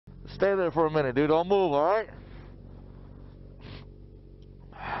Stay there for a minute, dude. Don't move, all right?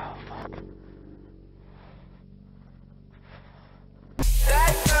 Oh, fuck.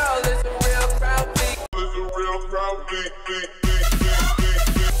 That girl is a real crowd beat.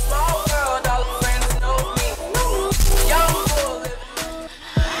 Small world, all the friends know me. Young bull living.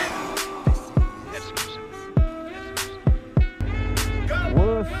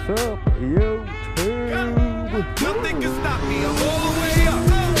 What's up, YouTube? Nothing can stop me. I'm all the way up.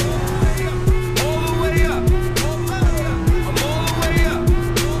 All the way up. I'm all the way up.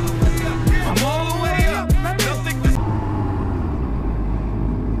 I'm all the way up. Nothing can.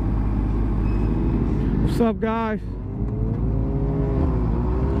 What's up, guys?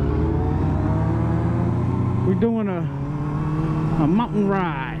 We're doing a mountain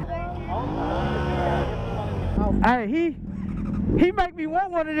ride. Hey, he make me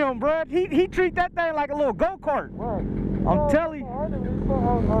want one of them, bro. He treat that thing like a little go-kart. Right. I'm telling you. I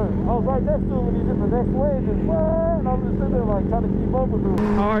was right next to him when he did the next wave, and I was just sitting there like trying to keep up with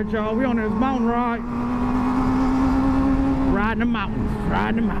him. All right, y'all. We on this mountain ride. Riding the mountains.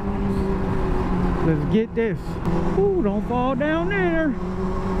 Riding the mountains. Let's get this. Ooh, don't fall down there.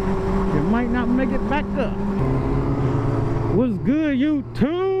 You might not make it back up. What's good,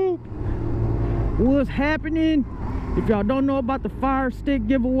 YouTube? What's happening? If y'all don't know about the Fire Stick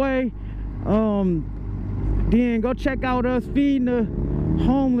giveaway, then go check out us feeding the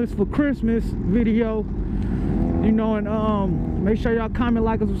homeless for Christmas video. You know, and make sure y'all comment,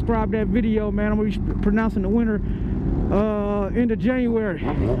 like, and subscribe to that video, man. I'm gonna be pronouncing the winner end of January.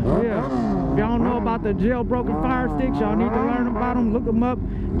 Yeah. If y'all don't know about the jailbroken Fire Sticks, y'all need to learn about them, look them up,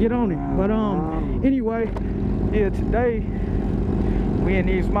 get on it. But anyway, yeah, today we in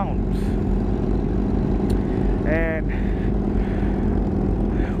these mountains. And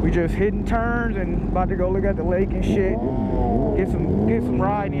we just hitting turns and about to go look at the lake and shit. Get some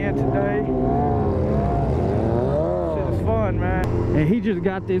riding in today. Shit is fun, man. And he just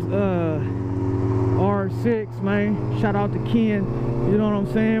got this R6, man. Shout out to Ken. You know what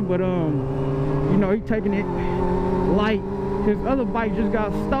I'm saying? But you know, he taking it light. His other bike just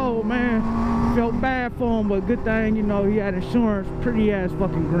got stole, man. Felt bad for him, but good thing, you know, he had insurance. Pretty ass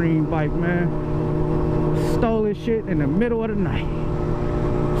fucking green bike, man. Stole his shit in the middle of the night.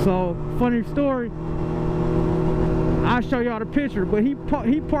 So, funny story, I'll show y'all the picture, but he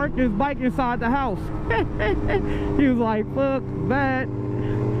parked his bike inside the house. He was like, fuck that.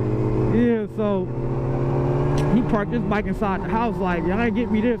 Yeah, so he parked his bike inside the house like, y'all ain't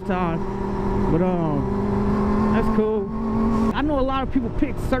get me this time. But that's cool. I know a lot of people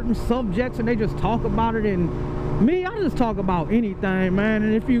pick certain subjects and they just talk about it, and me, I just talk about anything, man.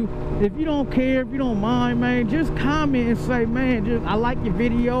 And if you don't care, if you don't mind, man, just comment and say, man, just I like your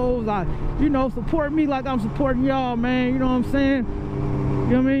videos. You know, support me like I'm supporting y'all, man. You know what I'm saying?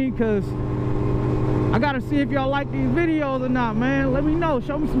 You know what I mean? Because I gotta see if y'all like these videos or not, man. Let me know.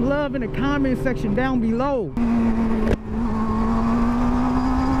 Show me some love in the comment section down below.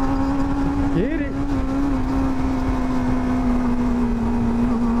 Get it?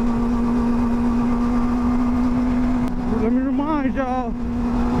 Let me remind y'all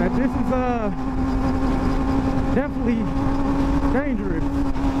that this is definitely dangerous.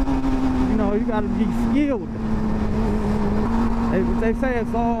 You know, you gotta be skilled. They say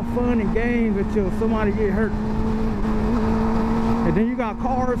it's all fun and games until somebody get hurt. And then you got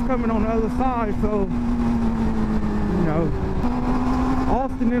cars coming on the other side, so you know,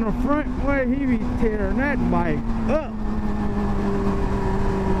 Austin in the front way, he be tearing that bike up.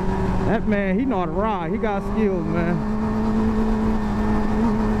 That man, he know how to ride. He got skills, man.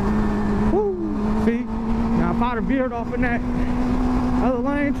 See, now if I'd have veered off in that other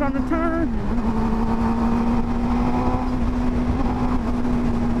lane trying to turn,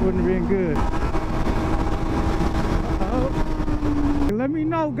 wouldn't have been good. Let me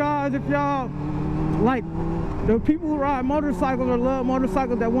know, guys, if y'all like the people who ride motorcycles or love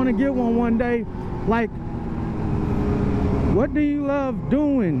motorcycles that want to get one day. Like, what do you love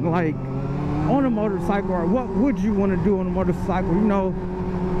doing, like, on a motorcycle, or what would you want to do on a motorcycle? You know,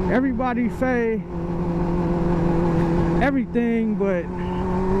 everybody say everything, but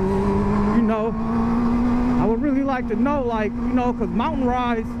you know, I would really like to know, like, you know, because mountain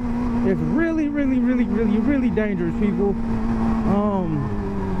rides is really dangerous, people.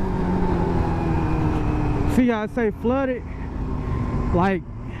 See how I say flooded? Like,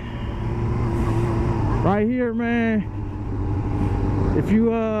 right here, man, if we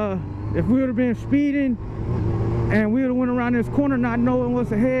would have been speeding and we would have went around this corner not knowing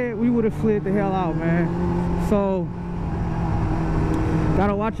what's ahead, we would have slid the hell out, man. So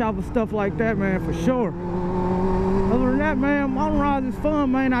gotta watch out for stuff like that, man, for sure. Other than that, man, mountain rides is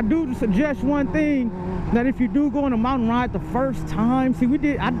fun, man. I do suggest one thing, that if you do go on a mountain ride the first time, see,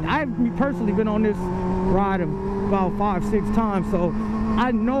 I've personally been on this ride about 5-6 times, so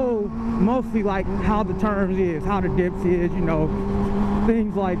I know mostly like how the turns is, how the dips is, you know,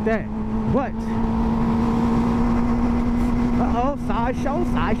 things like that. But sideshow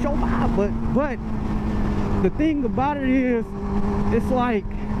vibe. But the thing about it is, it's like,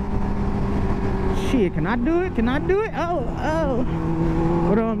 shit, can I do it? Can I do it? Oh.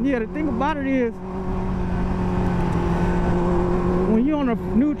 But yeah, the thing about it is, when you're on a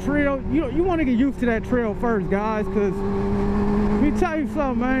new trail, you want to get used to that trail first, guys, because let me tell you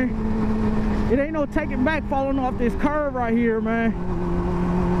something, man. It ain't no taking back falling off this curve right here, man.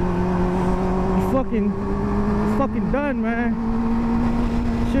 It's fucking done, man.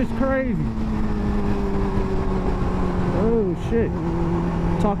 Shit's crazy. Oh shit.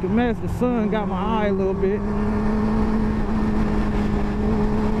 Talking mess, the sun got my eye a little bit.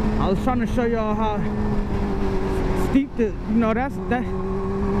 I was trying to show y'all how steep the, you know, that's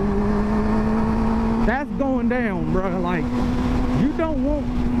going down, bro. Like, you don't want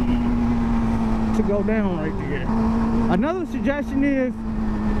to go down right there. Another suggestion is,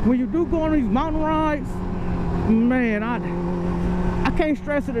 when you do go on these mountain rides, man, I can't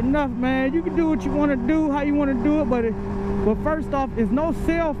stress it enough, man. You can do what you want to do, how you want to do it, but first off, there's no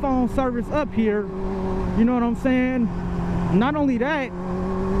cell phone service up here. You know what I'm saying? Not only that,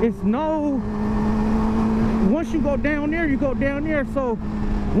 it's no, once you go down there, you go down there. So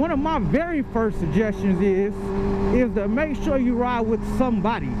one of my very first suggestions is to make sure you ride with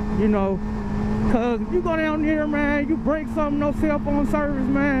somebody, you know, because if you go down there, man, you break something, no cell phone service,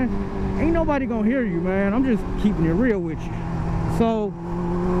 man, ain't nobody gonna hear you, man. I'm just keeping it real with you. So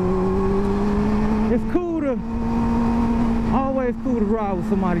it's cool to, always cool to ride with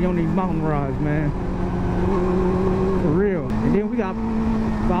somebody on these mountain rides, man. For real. And then we got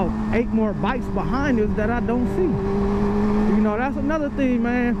about 8 more bikes behind us that I don't see. You know, that's another thing,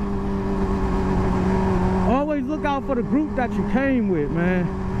 man. Always look out for the group that you came with, man.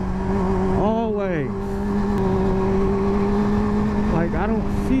 Always. Like, I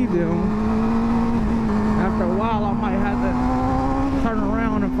don't see them. After a while, I might have to turn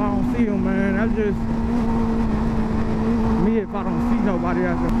around if I don't see them, man. That's just me if I don't see nobody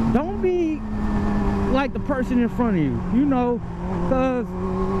out there. Don't be like the person in front of you, you know, because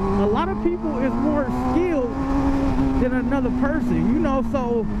a lot of people is more skilled than another person, you know.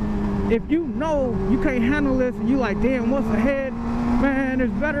 So if you know you can't handle this and you like, damn, what's ahead, man,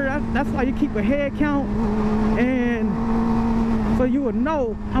 it's better. That's why you keep a head count, and so you would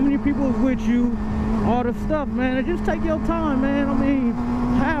know how many people is with you, all the stuff, man. And just take your time, man. I mean,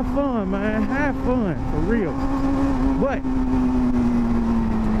 have fun, man. Have fun, for real. But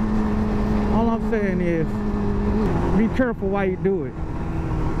all I'm saying is, be careful while you do it.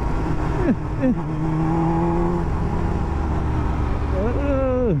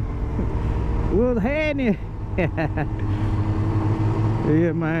 Well, Hennessey.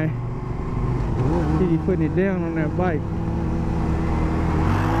 Yeah, man. He putting it down on that bike.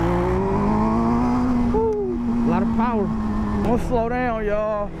 Woo, a lot of power. I'm gonna slow down,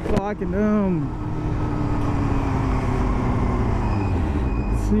 y'all, so I can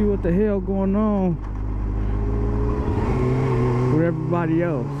see what the hell going on with everybody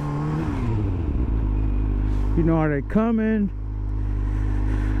else. You know, are they coming?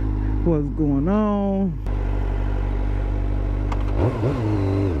 What's going on?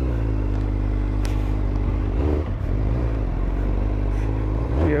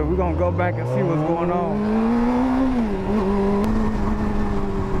 Yeah, we're gonna go back and see what's going on.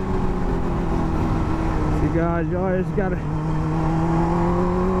 See, guys, y'all just gotta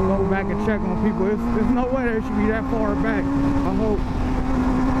go back and check on people. There's no way they should be that far back. I hope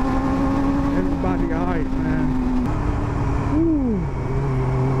everybody alright, man. Ooh.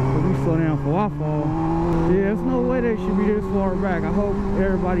 Let me slow down before I fall. Yeah, there's no way they should be this far back. I hope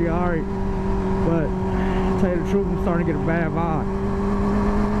everybody alright. But to tell you the truth, I'm starting to get a bad vibe.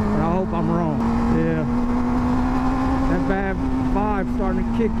 But I hope I'm wrong. Yeah. That bad vibe's starting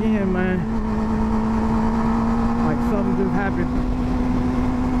to kick in, man. Like something just happened.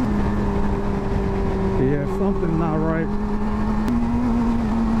 Yeah, something's not right.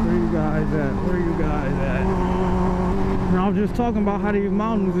 Where you guys at? Where you guys at? And I was just talking about how these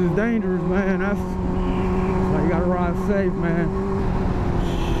mountains is dangerous, man. That's why you gotta ride safe, man.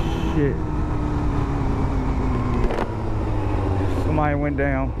 Shit. Somebody went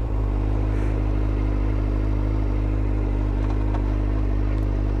down.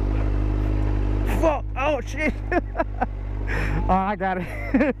 Fuck! Oh shit! Oh, I got it.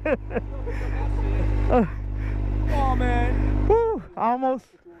 Come on, man. Woo, almost.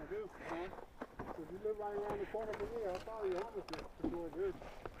 If you live right around the corner from me, I'll follow you home if you're doing good.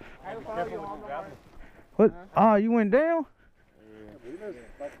 I'll follow you home. What? Oh, you went down? Yeah, he lives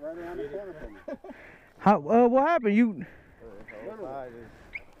like right around the corner from me. How? What happened? You?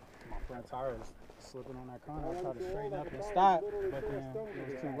 My front tire was slipping on that corner. I tried to straighten up and stop, but then it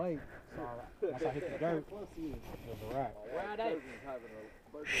was too late. So once I hit the dirt, it was a wrap.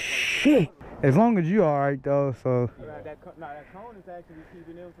 Shit. As long as you alright though, so. That cone is actually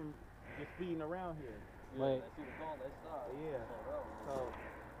keeping them from just speeding around here. But, yeah. So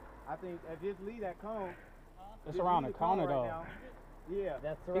I think just leave that cone. It's around the corner though. Right, yeah.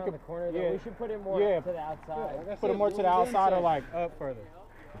 That's around the corner though. Yeah. We should put it more to the outside. Yeah, put it more to the outside or like up further.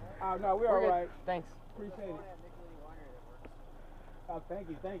 No, we're all right. Thanks. Appreciate it. Oh, thank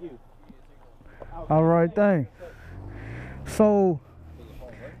you. All right, thanks. So,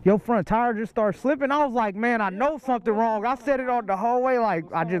 your front tire just started slipping. I was like, man, I know something wrong. I said it on the whole way,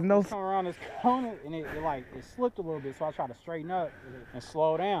 like I just know. Come around this corner and it slipped a little bit, so I tried to straighten up and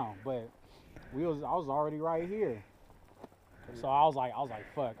slow down, but I was already right here. So I was like,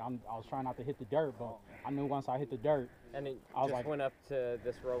 fuck. I was trying not to hit the dirt, but I knew once I hit the dirt. And it just went up to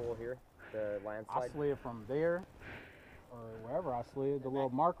this rubble here, the landslide. I slid from there, or wherever I slid, the little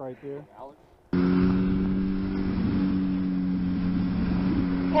mark right there.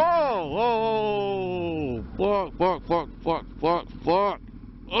 Oh, fuck.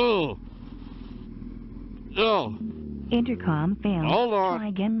 Oh. Intercom failed. Hold on. Try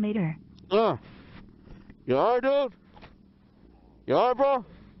again later. You alright, dude? You alright, bro?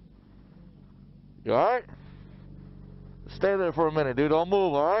 You alright? Stay there for a minute, dude. Don't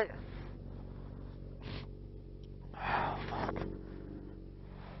move, alright?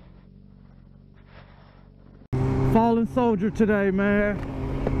 Fallen soldier today, man.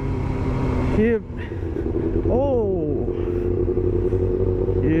 He'll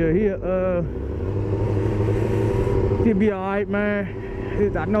be alright, man.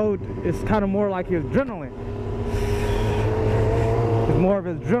 I know it's kind of more like his adrenaline. It's more of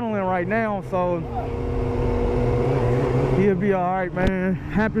his adrenaline right now, so he'll be alright, man.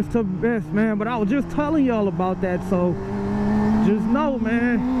 Happens to the best, man. But I was just telling y'all about that, so just know,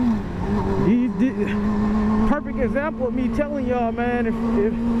 man. Perfect example of me telling y'all, man, if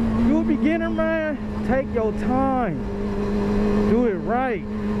you're a beginner, man, take your time. Do it right.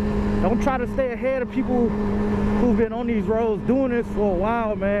 Don't try to stay ahead of people who've been on these roads doing this for a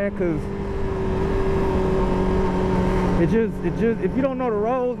while, man, because it just if you don't know the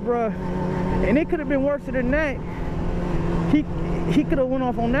roads, bruh, and it could have been worse than that. He could have went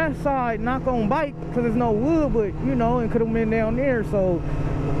off on that side, knock on bike, because there's no wood, but you know, and could have been down there. So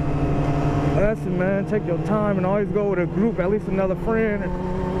listen, man, take your time and always go with a group, at least another friend,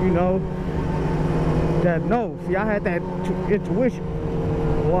 you know, that knows. See, I had that intuition,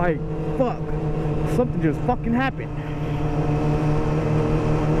 like, fuck, something just fucking happened.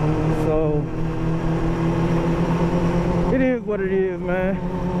 So it is what it is, man.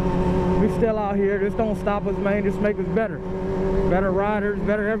 We still out here. This don't stop us, man. Just make us better riders,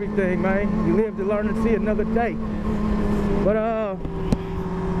 better everything, man. You live to learn and see another day. But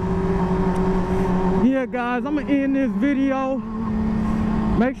yeah, guys, I'm gonna end this video.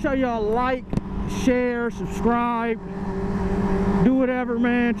 Make sure y'all like, share, subscribe, do whatever,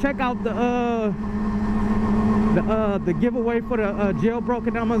 man. Check out the giveaway for the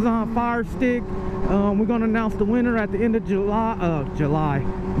jailbroken Amazon Fire Stick. We're gonna announce the winner at the end of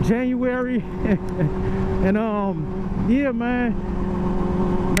January. And yeah, man,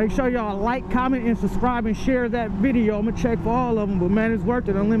 make sure y'all like, comment, and subscribe and share that video. I'm gonna check for all of them, but man, it's worth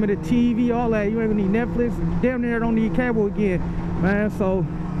it. Unlimited TV, all that. You ain't gonna need Netflix. Damn near don't need cable again, man. So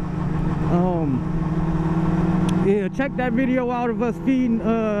yeah, check that video out of us feeding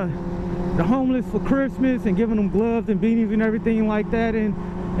the homeless for Christmas and giving them gloves and beanies and everything like that. And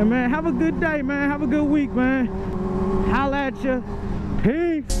man, have a good day, man. Have a good week, man. Holla at ya.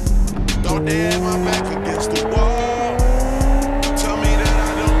 Peace. Don't dare my back against the wall. Tell me that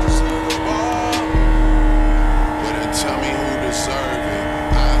I don't deserve the ball, but then tell me who deserve it.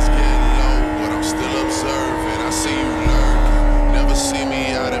 Eyes getting low, but I'm still observing. I see you lurking. Never see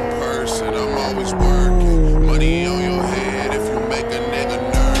me out in person. I'm always working. Money on your head if you make a nigga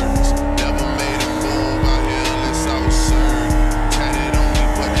nervous. Never made a move out here unless I was served. Tatted on me,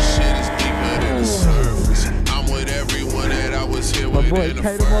 but the shit is deeper than the surface. I'm with everyone that I was here with in the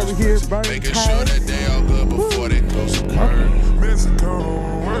first place. Making sure that they all good before they close the curtain.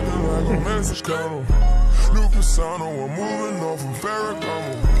 Mexicano, working like a Mexicano. New persona, I'm moving on from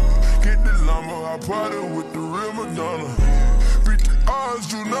Ferragamo. Get the llama, I party with the real Madonna. Beat the odds,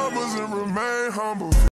 do numbers, and remain humble.